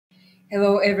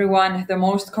Hello, everyone. The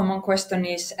most common question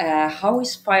is how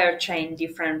is 5ireChain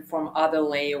different from other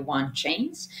layer 1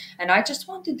 chains? And I just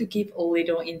wanted to give a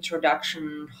little introduction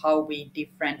on how we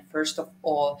different, first of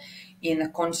all, in a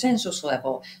consensus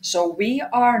level. So we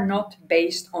are not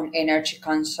based on energy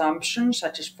consumption,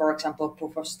 such as, for example,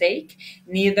 proof of stake,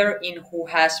 neither in who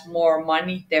has more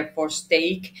money, therefore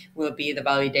stake will be the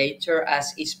validator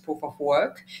as is proof of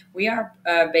work. We are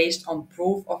based on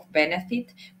proof of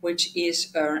benefit, which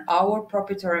is our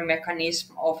proprietary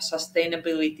mechanism of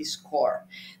sustainability score.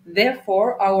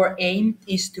 Therefore, our aim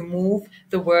is to move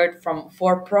the word from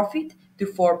for profit to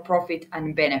for profit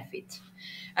and benefit.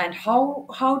 And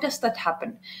how does that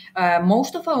happen?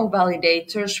 Most of our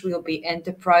validators will be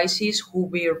enterprises who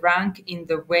we rank in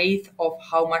the weight of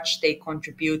how much they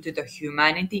contribute to the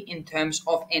humanity in terms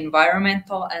of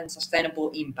environmental and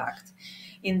sustainable impact.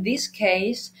 In this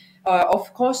case,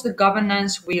 of course, the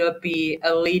governance will be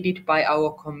led by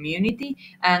our community,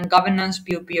 and governance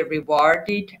will be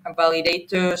rewarded.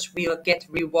 Validators will get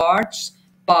rewards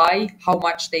by how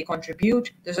much they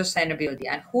contribute to sustainability.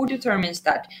 And who determines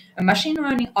that? A machine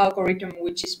learning algorithm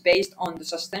which is based on the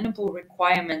sustainable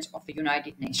requirements of the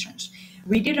United Nations.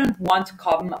 We didn't want to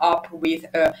come up with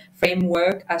a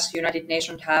framework as United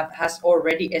Nations has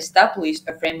already established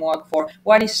a framework for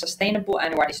what is sustainable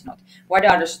and what is not. What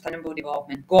are the sustainable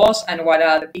development goals and what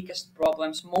are the biggest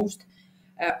problems, most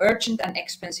urgent and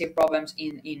expensive problems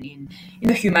in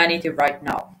the humanity right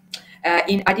now.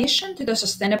 In addition to the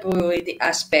sustainability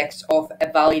aspects of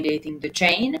validating the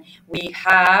chain, we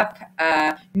have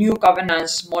a new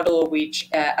governance model which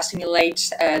assimilates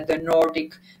the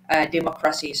Nordic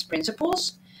democracy's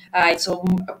principles. It's a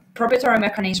proprietary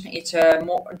mechanism. It's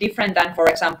more different than, for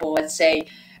example, let's say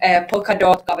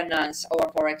Polkadot governance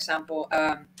or, for example,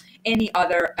 any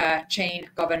other chain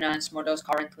governance models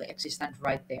currently existent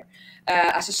right there.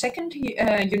 As a second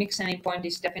unique selling point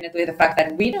is definitely the fact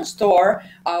that we don't store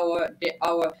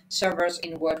our servers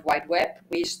in World Wide Web.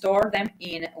 We store them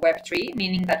in Web3,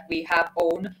 meaning that we have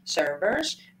own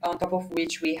servers on top of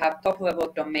which we have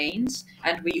top-level domains,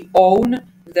 and we own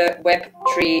the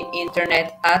Web3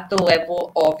 internet at the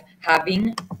level of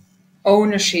having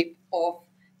ownership of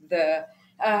the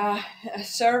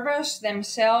servers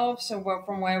themselves,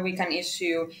 from where we can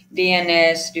issue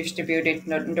DNS, distributed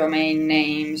domain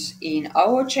names, in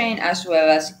our chain as well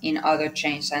as in other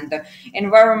chains. And the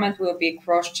environment will be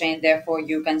cross-chain, therefore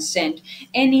you can send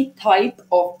any type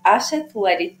of asset,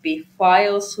 let it be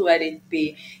files, let it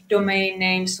be domain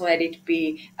names, let it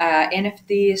be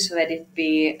NFTs, let it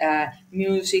be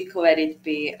music, let it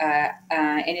be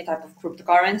any type of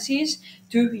cryptocurrencies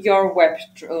to your web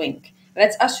link.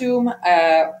 Let's assume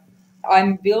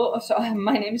I'm Bill, so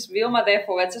my name is Vilma,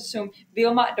 therefore let's assume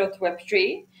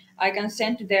Vilma.web3. I can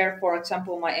send there, for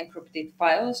example, my encrypted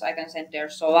files. I can send there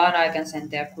Solana, I can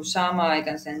send there Kusama, I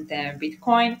can send there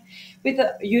Bitcoin.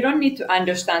 You don't need to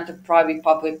understand the private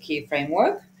public key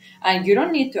framework, and you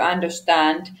don't need to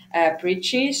understand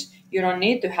bridges. You don't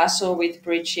need to hassle with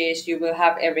bridges. You will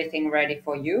have everything ready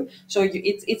for you. So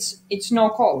it's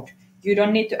no code. You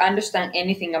don't need to understand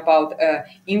anything about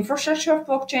infrastructure of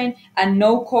blockchain, and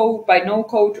no code. By no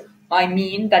code, I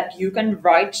mean that you can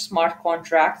write smart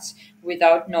contracts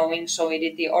without knowing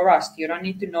Solidity or Rust. You don't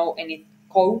need to know any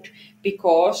code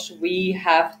because we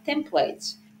have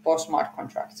templates for smart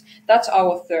contracts. That's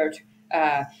our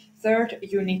third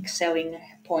unique selling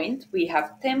point. We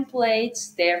have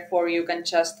templates, therefore you can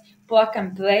just plug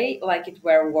and play like it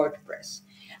were WordPress.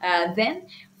 Then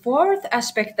fourth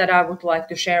aspect that I would like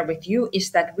to share with you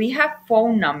is that we have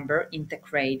phone number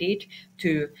integrated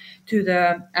to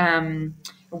the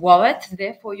wallet.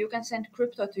 Therefore, you can send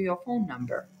crypto to your phone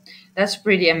number. That's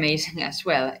pretty amazing as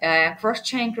well.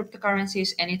 Cross-chain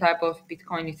cryptocurrencies, any type of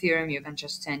Bitcoin, Ethereum, you can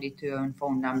just send it to your own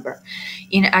phone number.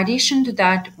 In addition to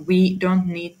that, we don't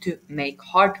need to make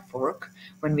hard fork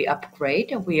when we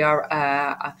upgrade. We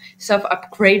are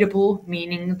self-upgradable,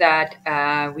 meaning that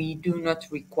we do not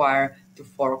require to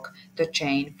fork the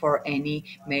chain for any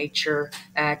major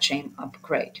chain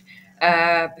upgrade.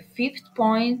 The fifth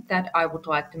point that I would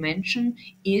like to mention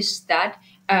is that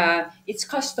it's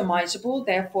customizable.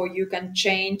 Therefore, you can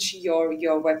change your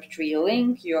Web3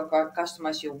 link, you can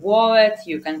customize your wallet,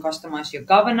 you can customize your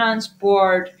governance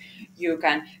board, you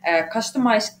can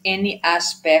customize any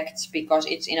aspects because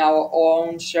it's in our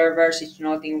own servers, it's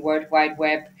not in World Wide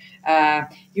Web.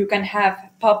 You can have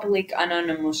public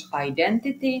anonymous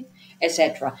identity,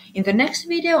 etc. In the next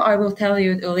video, I will tell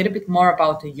you a little bit more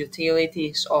about the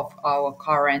utilities of our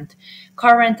current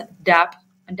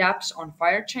dApps on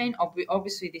 5ireChain.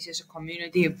 Obviously, this is a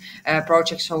community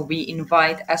project, so we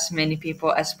invite as many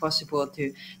people as possible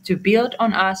to build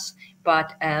on us.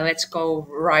 But let's go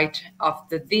right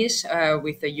after this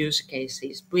with the use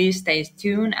cases. Please stay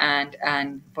tuned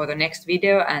and for the next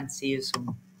video, and see you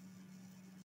soon.